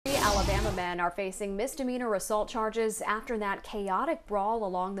Alabama men are facing misdemeanor assault charges after that chaotic brawl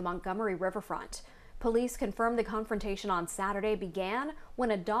along the Montgomery riverfront. Police confirmed the confrontation on Saturday began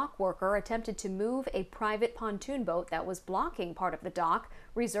when a dock worker attempted to move a private pontoon boat that was blocking part of the dock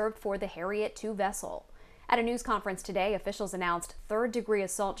reserved for the Harriet II vessel. At a news conference today, officials announced third-degree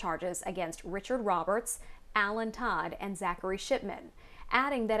assault charges against Richard Roberts, Alan Todd, and Zachary Shipman,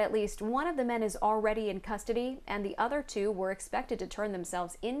 adding that at least one of the men is already in custody and the other two were expected to turn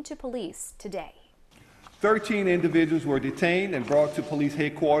themselves into police today. 13 individuals were detained and brought to police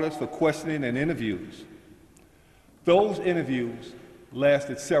headquarters for questioning and interviews. Those interviews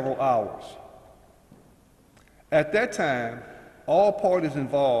lasted several hours. At that time, all parties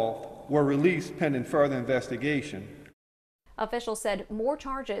involved were released pending further investigation. Officials said more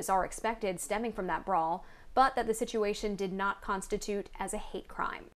charges are expected stemming from that brawl, but that the situation did not constitute as a hate crime.